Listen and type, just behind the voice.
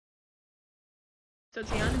So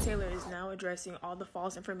Teyana Taylor is now addressing all the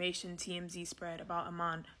false information TMZ spread about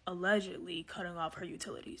Iman allegedly cutting off her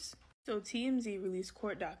utilities. So TMZ released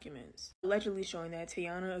court documents allegedly showing that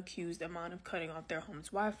Teyana accused Iman of cutting off their home's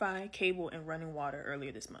Wi-Fi, cable, and running water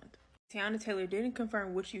earlier this month. Teyana Taylor didn't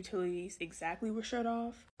confirm which utilities exactly were shut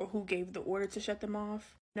off or who gave the order to shut them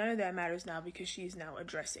off. None of that matters now because she is now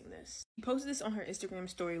addressing this. She posted this on her Instagram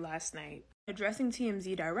story last night, addressing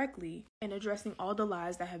TMZ directly and addressing all the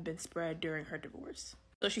lies that have been spread during her divorce.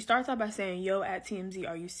 So she starts out by saying, "Yo, at TMZ,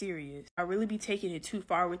 are you serious? I'll really be taking it too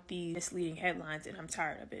far with these misleading headlines and I'm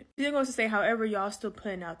tired of it." She then goes to say, "However, y'all still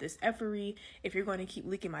putting out this effery. If you're going to keep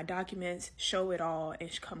leaking my documents, show it all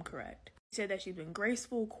and come correct." She said that she's been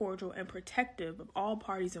graceful, cordial, and protective of all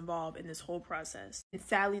parties involved in this whole process, and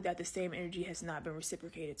sadly that the same energy has not been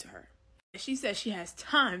reciprocated to her. She said she has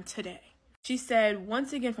time today. She said,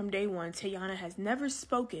 "Once again from day one, Teyana has never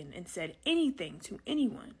spoken and said anything to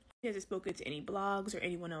anyone. She hasn't spoken to any blogs or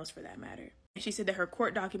anyone else for that matter." And she said that her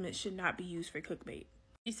court documents should not be used for clickbait.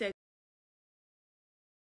 She said,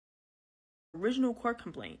 "Original court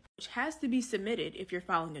complaint, which has to be submitted if you're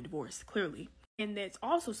filing a divorce, clearly. And that's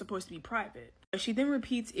also supposed to be private." But she then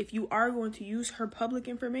repeats, if you are going to use her public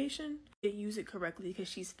information, then use it correctly because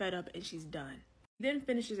she's fed up and she's done. She then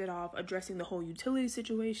finishes it off addressing the whole utility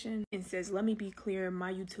situation and says, "Let me be clear, my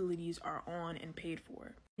utilities are on and paid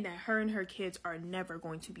for. And that her and her kids are never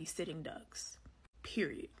going to be sitting ducks.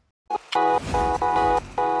 Period."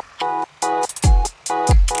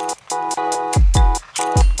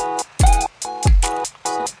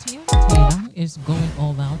 Teyana is going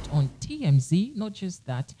all out on TMZ. Not just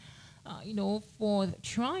that, for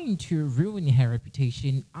trying to ruin her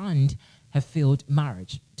reputation and her failed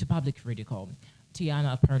marriage to public ridicule.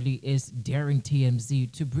 Teyana apparently is daring TMZ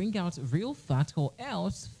to bring out real facts or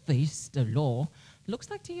else face the law. Looks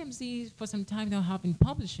like TMZ for some time now have been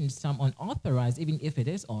publishing some unauthorized, even if it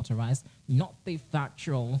is authorized, not the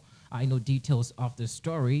factual details of the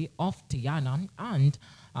story of Teyana and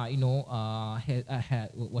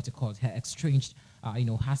her estranged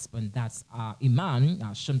husband, that's Iman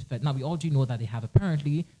Shumpert. Now we all do know that they have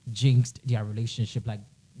apparently jinxed their relationship, like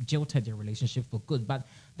jilted their relationship for good. But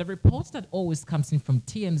the reports that always comes in from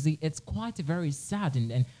TMZ, it's quite very sad.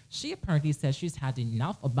 And she apparently says she's had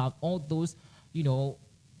enough about all those,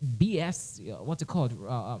 BS,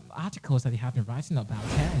 articles that they have been writing about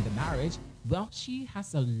her and the marriage. Well, she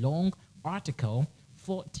has a long article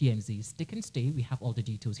for TMZ. Stick and stay. We have all the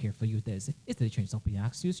details here for you. This is the Change Up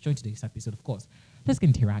Reactions. Join today's episode, of course. Let's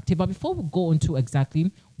get interactive. But before we go into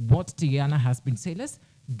exactly what Teyana has been saying, let's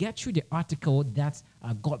get through the article that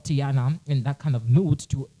got Teyana in that kind of mood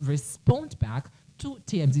to respond back to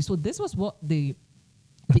TMZ. So this was what the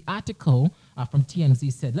article from TMZ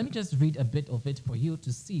said. Let me just read a bit of it for you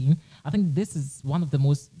to see. I think this is one of the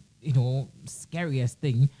most, scariest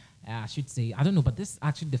thing, I should say. I don't know, but this is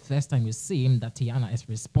actually the first time we're seeing that Teyana is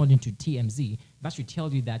responding to TMZ. That should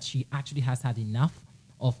tell you that she actually has had enough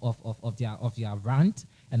of their rant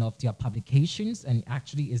and of their publications, and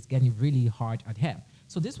actually is getting really hard at her.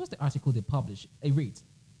 So this was the article they published. It reads,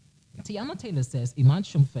 Teyana Taylor says Iman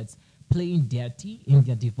Shumpert's playing dirty in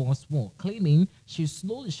their divorce war, claiming she's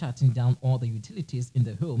slowly shutting down all the utilities in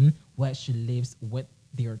the home where she lives with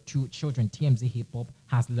their two children, TMZ Hip Hop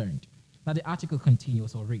has learned. Now the article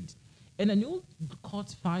continues or reads, in a new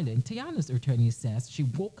court filing, Teyana's attorney says she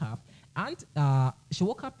woke up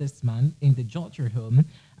this man in the Georgia home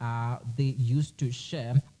they used to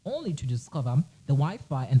share, only to discover the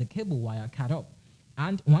Wi-Fi and the cable wire cut off.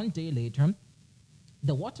 And one day later,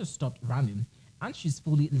 the water stopped running, and she's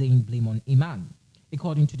fully laying blame on Iman.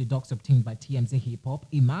 According to the docs obtained by TMZ Hip Hop,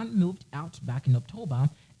 Iman moved out back in October,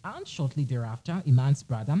 and shortly thereafter, Iman's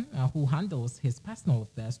brother, who handles his personal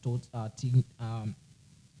affairs, told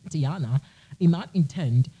Teyana Iman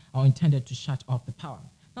intended to shut off the power.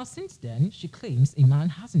 Now, since then, she claims Iman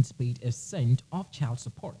hasn't paid a cent of child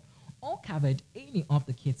support or covered any of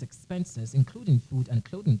the kids' expenses, including food and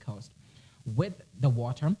clothing costs. With the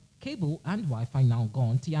water, cable, and Wi-Fi now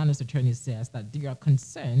gone, Teyana's attorney says that they are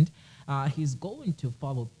concerned he's going to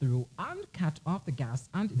follow through and cut off the gas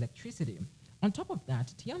and electricity. On top of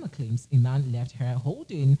that, Teyana claims Iman left her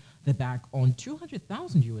holding the bag on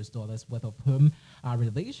 $200,000 worth of home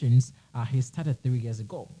renovations he started 3 years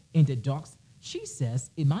ago. In the docs, she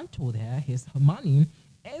says Iman told her his money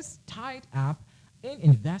is tied up in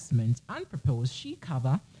investment and proposed she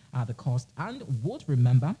cover the cost and would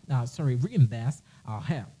reimburse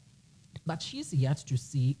her. But she's yet to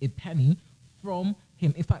see a penny from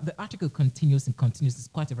him. In fact, the article continues. It's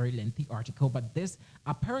quite a very lengthy article, but this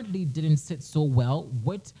apparently didn't sit so well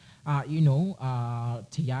with,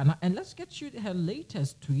 Teyana. And let's get you her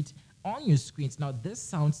latest tweet on your screens. Now, this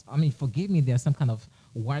sounds, I mean, forgive me, there are some kind of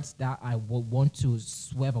words that I would want to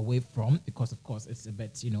swerve away from because, of course, it's a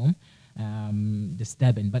bit,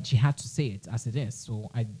 disturbing. But she had to say it as it is.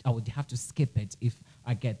 So I would have to skip it if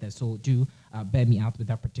I get there. So do bear me out with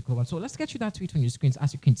that particular one. So let's get you that tweet on your screens.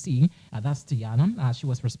 As you can see, that's Teyana. She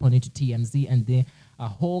was responding to TMZ and the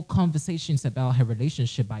whole conversations about her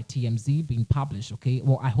relationship by TMZ being published, okay?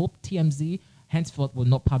 Well, I hope TMZ henceforth will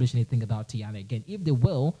not publish anything about Teyana again. If they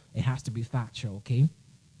will, it has to be factual, okay?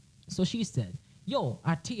 So she said, yo,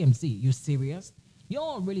 at TMZ, you serious?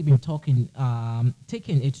 Y'all really been taking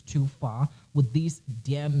it too far with these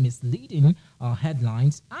damn misleading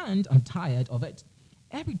headlines, and I'm tired of it.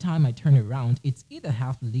 Every time I turn around, it's either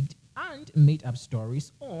half leaked and made up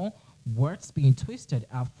stories or words being twisted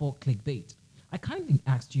up for clickbait. I kindly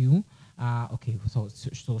asked you, okay, so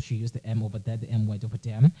she used the M over there, the M word over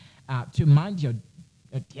there, to mind your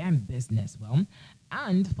damn business, well,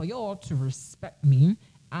 and for y'all to respect me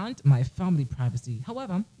and my family privacy.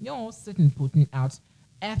 However, you're sitting putting out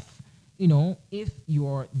if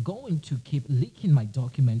you're going to keep leaking my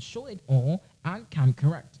documents, show it all and come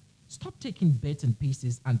correct. Stop taking bits and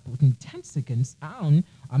pieces and putting 10 seconds on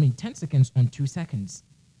 2 seconds.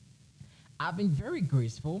 I've been very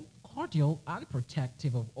graceful, cordial, and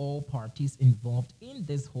protective of all parties involved in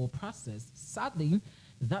this whole process. Sadly,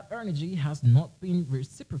 that energy has not been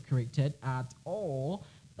reciprocated at all,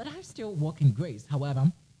 but I still walk in grace. However,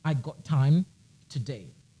 I got time today.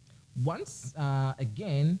 Once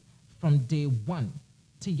again, from day one,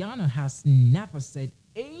 Teyana has never said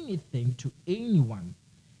anything to anyone,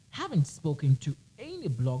 haven't spoken to any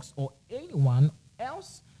blogs or anyone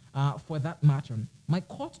else for that matter. My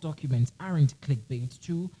court documents aren't clickbait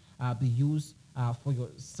to be used for your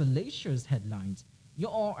salacious headlines. You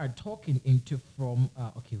all are talking into from,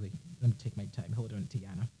 okay, wait, let me take my time. Hold on,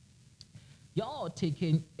 Teyana. You're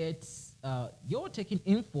taking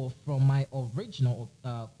info from my original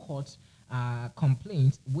court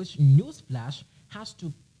complaint, which newsflash has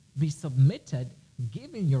to be submitted,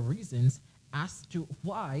 giving your reasons as to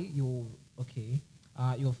why you're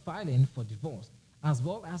filing for divorce, as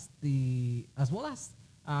well as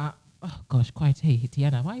oh gosh, quite, hey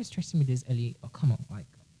Teyana, why are you stressing me this early? Oh, come on, like,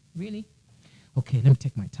 really? Okay, let me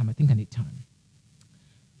take my time. I think I need time.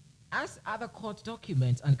 As other court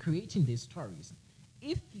documents and creating these stories,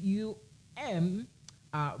 if you going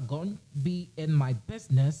to be in my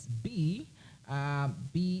business, be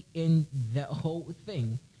in the whole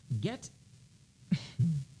thing, get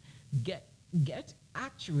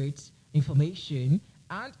accurate information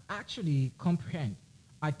and actually comprehend.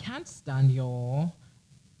 I can't stand your,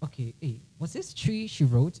 okay, hey, was this tree she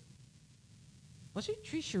wrote? Was it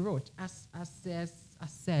tree she wrote?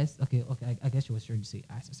 Assess. Okay. I guess she was trying to say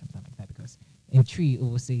ass or something like that, because in tree it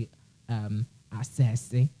will say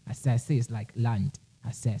assessing. Assessing is like land.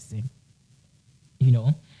 Assessing.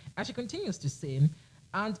 And she continues to say,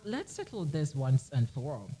 and let's settle this once and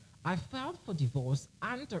for all. I filed for divorce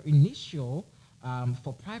under initial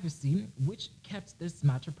for privacy, which kept this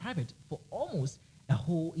matter private for almost a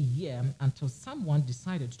whole year until someone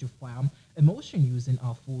decided to file a motion using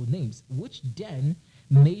our full names, which then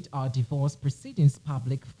made our divorce proceedings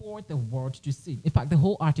public for the world to see. In fact, the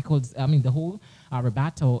whole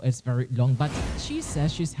rebuttal is very long, but she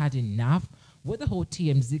says she's had enough with the whole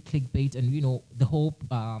TMZ clickbait and, the whole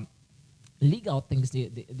legal things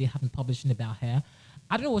they have been publishing about her.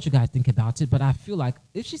 I don't know what you guys think about it, but I feel like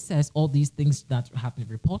if she says all these things that have been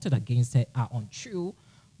reported against her are untrue,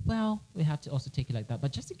 well, we have to also take it like that.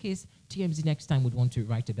 But just in case TMZ next time would want to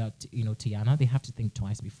write about, Teyana, they have to think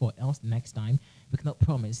twice before. Else, next time, we cannot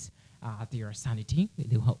promise their sanity.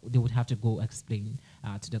 They would have to go explain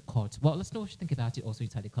to the court. Well, let's know what you think about it also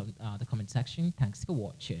inside the comment section. Thanks for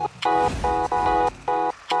watching.